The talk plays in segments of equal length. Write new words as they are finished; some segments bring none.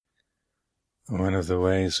One of the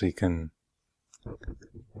ways we can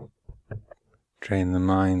train the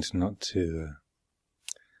mind not to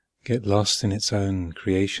get lost in its own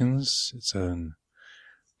creations, its own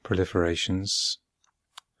proliferations.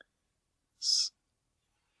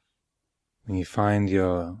 When you find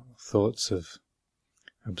your thoughts have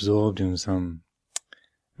absorbed in some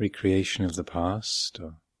recreation of the past,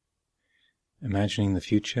 or imagining the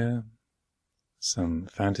future, some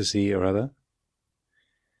fantasy or other,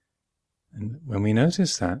 and when we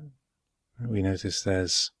notice that, we notice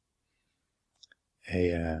there's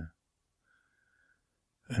an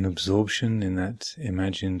absorption in that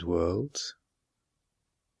imagined world,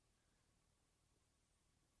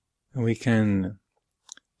 and we can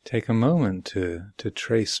take a moment to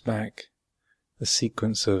trace back the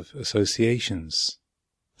sequence of associations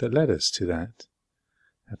that led us to that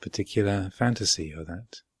particular fantasy or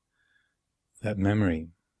that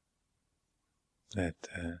memory, that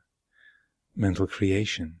mental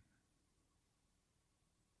creation.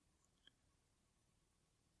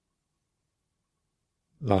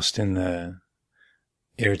 Lost in the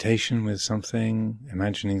irritation with something,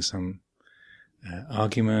 imagining some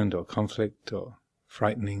argument or conflict or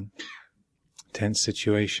frightening, tense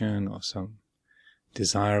situation or some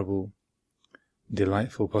desirable,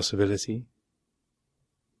 delightful possibility.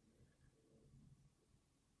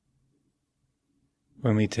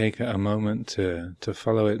 When we take a moment to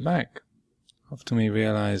follow it back, often we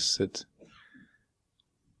realize that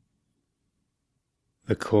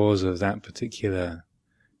the cause of that particular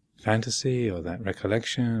fantasy or that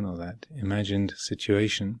recollection or that imagined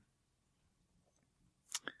situation,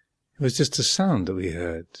 it was just a sound that we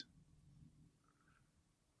heard.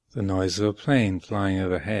 The noise of a plane flying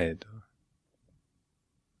overhead.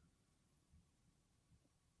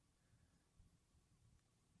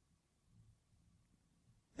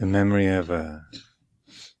 The memory of a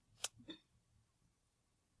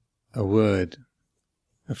word,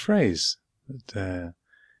 a phrase that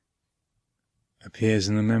appears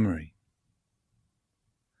in the memory,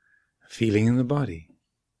 a feeling in the body.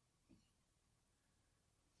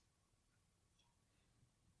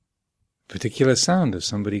 A particular sound of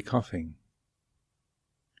somebody coughing.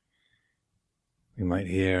 We might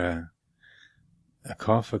hear a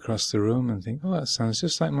cough across the room and think, oh, that sounds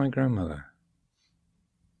just like my grandmother.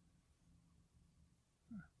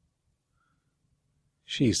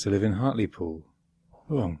 She used to live in Hartlepool.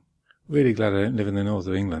 Oh, I'm really glad I don't live in the north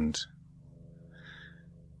of England.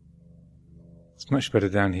 It's much better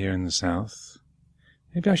down here in the south.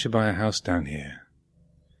 Maybe I should buy a house down here.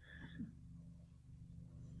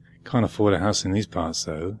 Can't afford a house in these parts,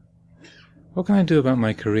 though. What can I do about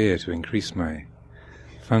my career to increase my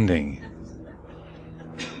funding?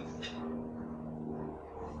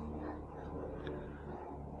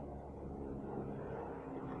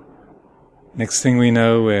 Next thing we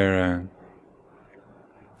know, we're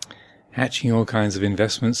hatching all kinds of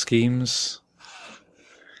investment schemes,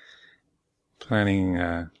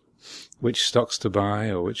 planning which stocks to buy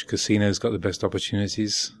or which casinos got the best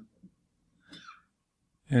opportunities.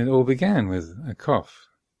 And it all began with a cough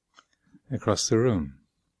across the room.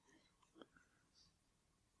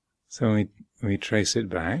 So when we trace it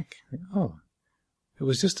back, oh, it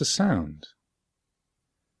was just a sound.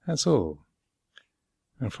 That's all.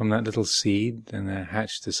 And from that little seed, then there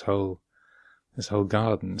hatched this whole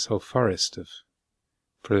garden, this whole forest of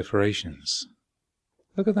proliferations.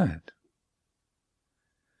 Look at that.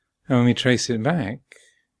 And when we trace it back,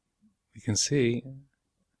 we can see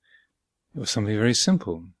it was something very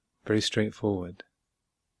simple, very straightforward,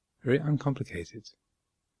 very uncomplicated.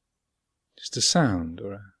 Just a sound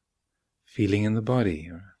or a feeling in the body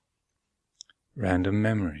or a random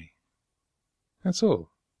memory. That's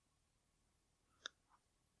all.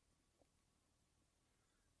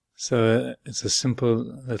 So it's a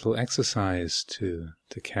simple little exercise to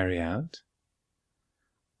carry out.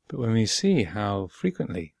 But when we see how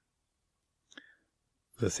frequently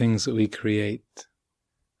the things that we create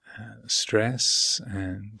stress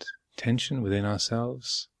and tension within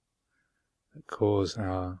ourselves that cause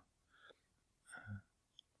our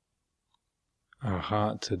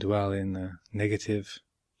heart to dwell in a negative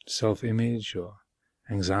self-image or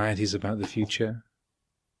anxieties about the future,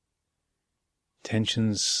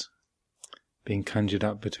 tensions being conjured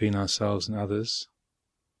up between ourselves and others,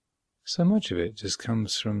 so much of it just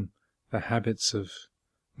comes from the habits of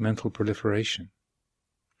mental proliferation,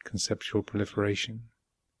 conceptual proliferation.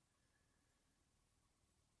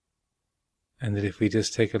 And that if we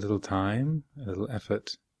just take a little time, a little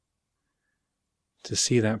effort, to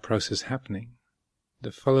see that process happening,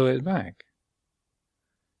 to follow it back,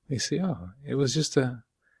 we see, oh, it was just a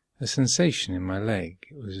a sensation in my leg.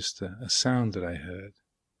 It was just a sound that I heard.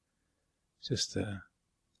 Just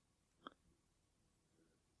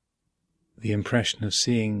the impression of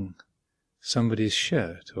seeing somebody's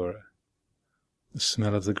shirt, or the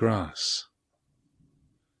smell of the grass,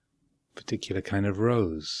 a particular kind of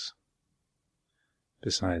rose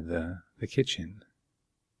beside the kitchen.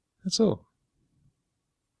 That's all.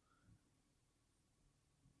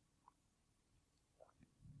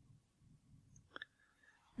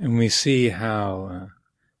 And we see how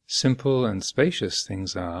simple and spacious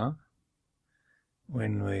things are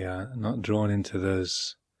when we are not drawn into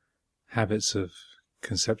those habits of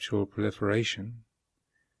conceptual proliferation.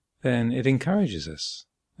 Then it encourages us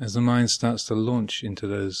as the mind starts to launch into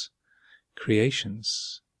those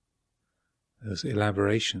creations, those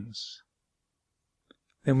elaborations.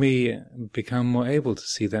 Then we become more able to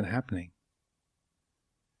see that happening,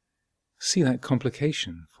 see that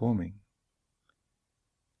complication forming.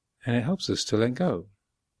 And it helps us to let go,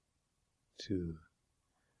 to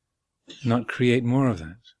not create more of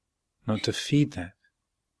that, not to feed that,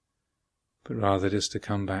 but rather just to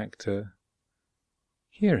come back to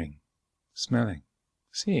hearing, smelling,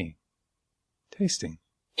 seeing, tasting.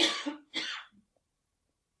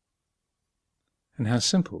 And how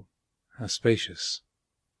simple, how spacious,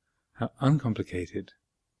 how uncomplicated,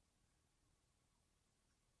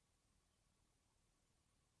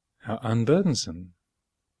 how unburdensome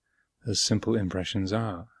those simple impressions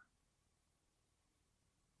are.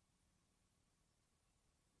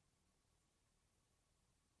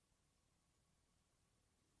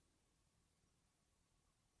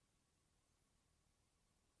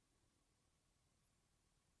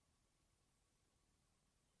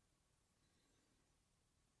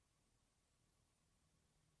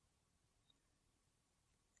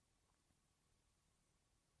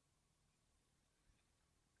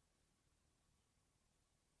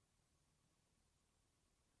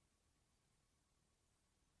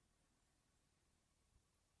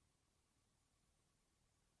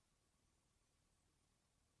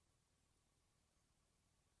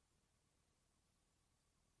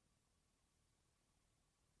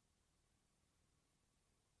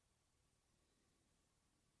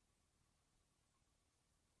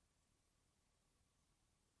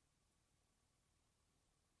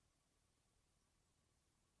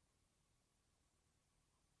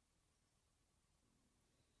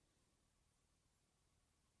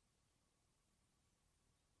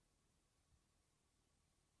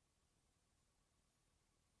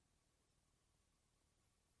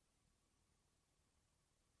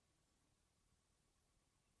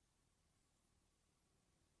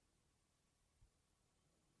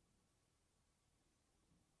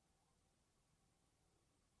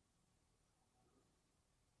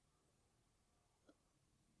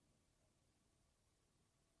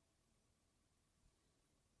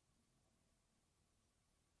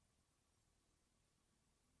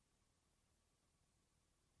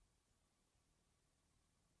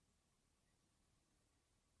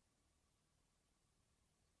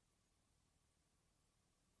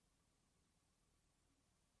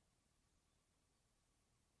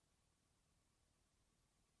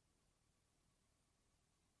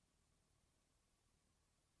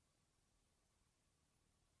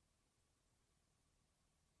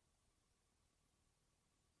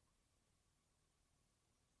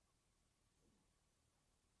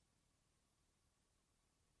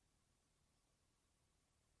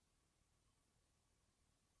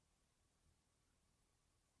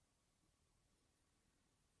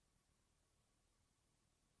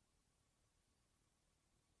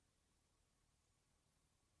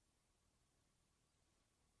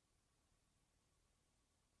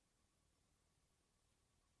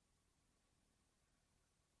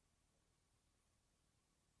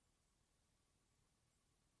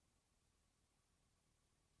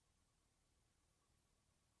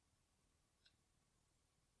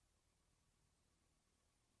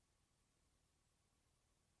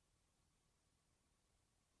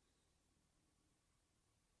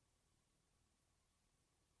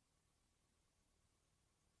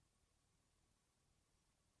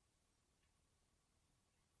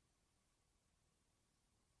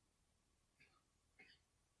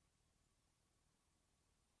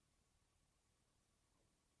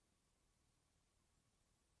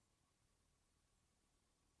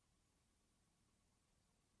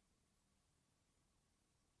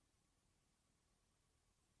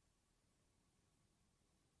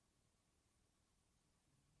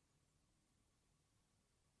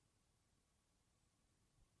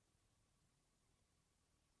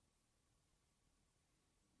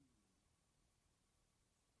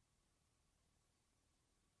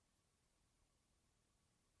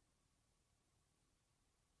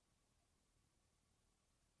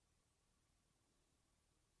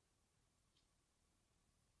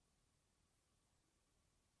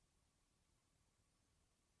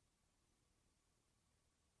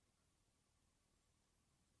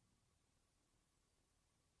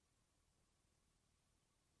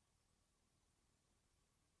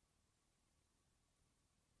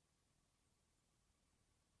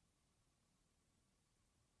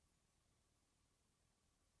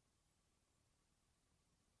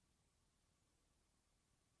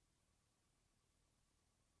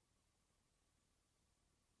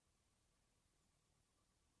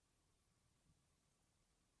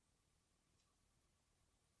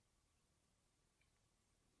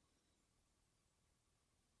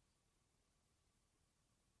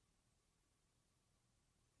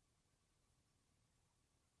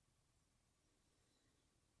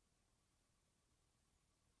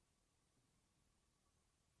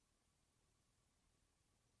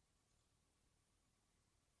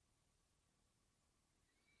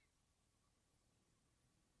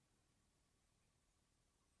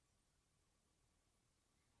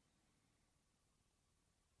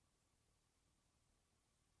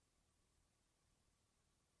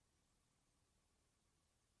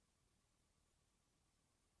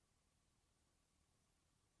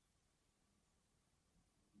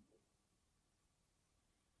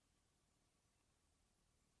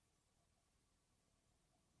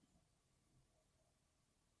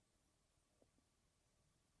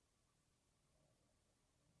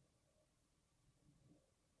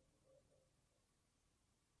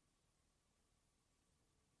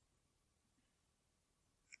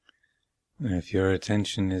 And if your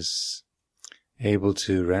attention is able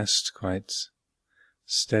to rest quite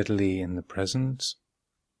steadily in the present,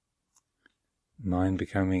 mind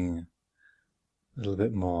becoming a little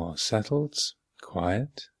bit more settled,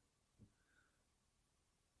 quiet,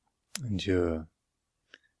 and you're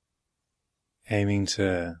aiming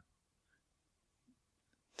to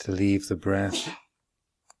leave the breath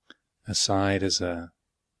aside as a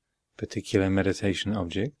particular meditation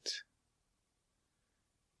object,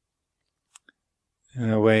 in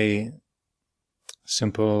a way,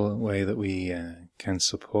 simple way that we can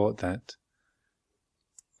support that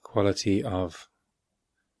quality of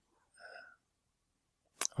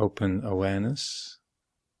open awareness,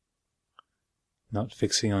 not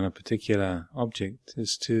fixing on a particular object,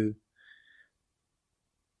 is to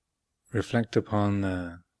reflect upon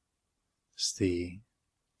the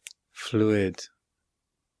fluid,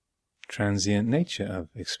 transient nature of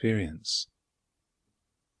experience.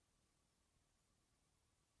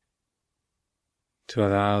 To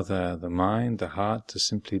allow the mind, the heart, to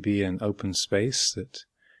simply be an open space that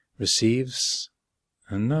receives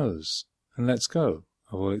and knows and lets go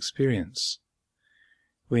of all experience.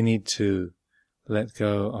 We need to let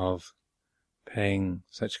go of paying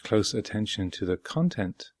such close attention to the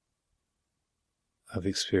content of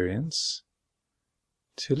experience,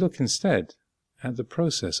 to look instead at the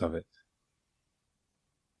process of it.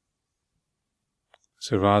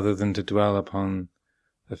 So rather than to dwell upon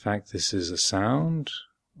the fact this is a sound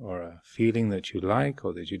or a feeling that you like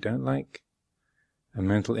or that you don't like, a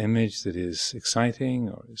mental image that is exciting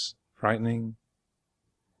or is frightening,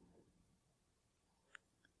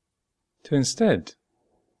 to instead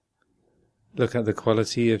look at the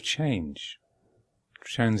quality of change,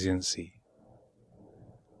 transiency.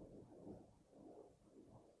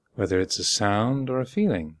 Whether it's a sound or a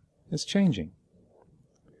feeling, it's changing.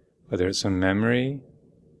 Whether it's a memory,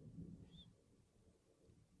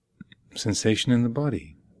 sensation in the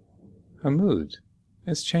body, a mood,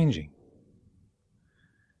 it's changing.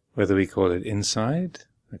 Whether we call it inside,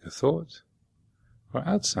 like a thought, or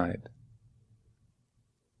outside,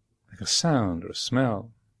 like a sound or a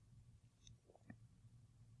smell,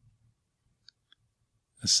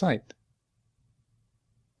 a sight,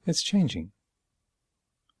 it's changing.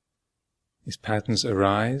 These patterns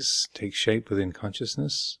arise, take shape within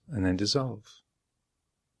consciousness, and then dissolve.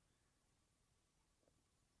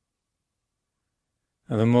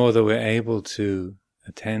 And the more that we're able to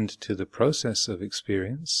attend to the process of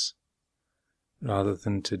experience, rather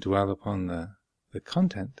than to dwell upon the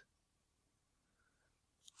content,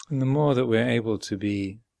 and the more that we're able to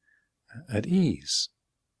be at ease,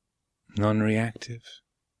 non-reactive,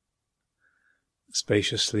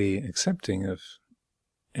 spaciously accepting of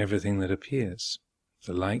everything that appears,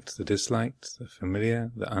 the liked, the disliked, the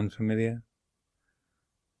familiar, the unfamiliar,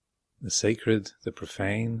 the sacred, the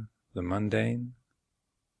profane, the mundane,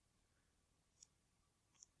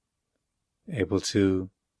 able to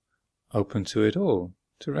open to it all,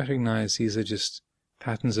 to recognize these are just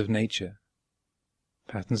patterns of nature,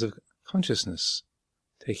 patterns of consciousness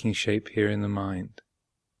taking shape here in the mind,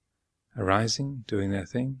 arising, doing their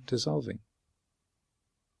thing, dissolving.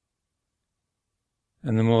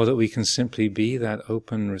 And the more that we can simply be that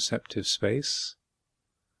open, receptive space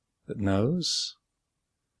that knows,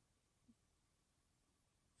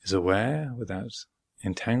 is aware without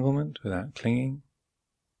entanglement, without clinging,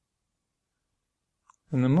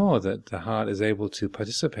 and the more that the heart is able to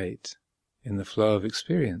participate in the flow of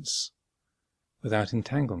experience without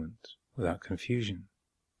entanglement, without confusion,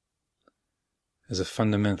 as a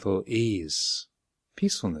fundamental ease,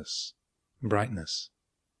 peacefulness, brightness.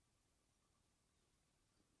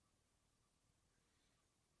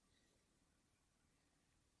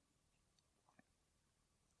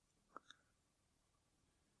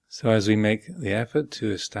 So as we make the effort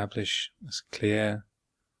to establish this clear,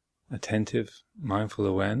 attentive, mindful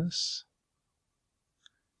awareness,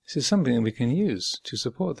 this is something that we can use to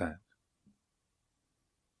support that.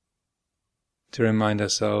 To remind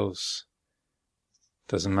ourselves,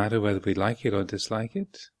 doesn't matter whether we like it or dislike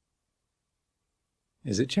it.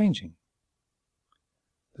 Is it changing?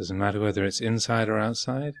 Doesn't matter whether it's inside or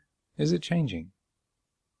outside. Is it changing?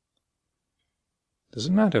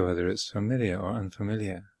 Doesn't matter whether it's familiar or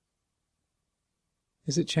unfamiliar.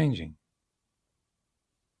 Is it changing?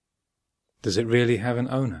 Does it really have an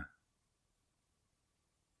owner?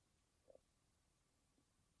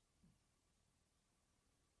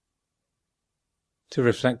 To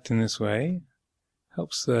reflect in this way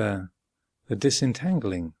helps the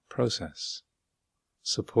disentangling process,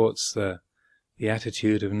 supports the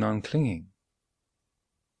attitude of non-clinging,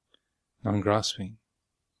 non-grasping,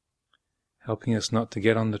 helping us not to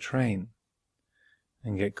get on the train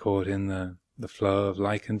and get caught in the flow of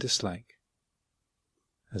like and dislike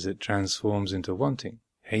as it transforms into wanting,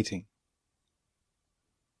 hating,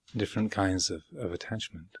 different kinds of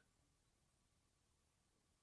attachment.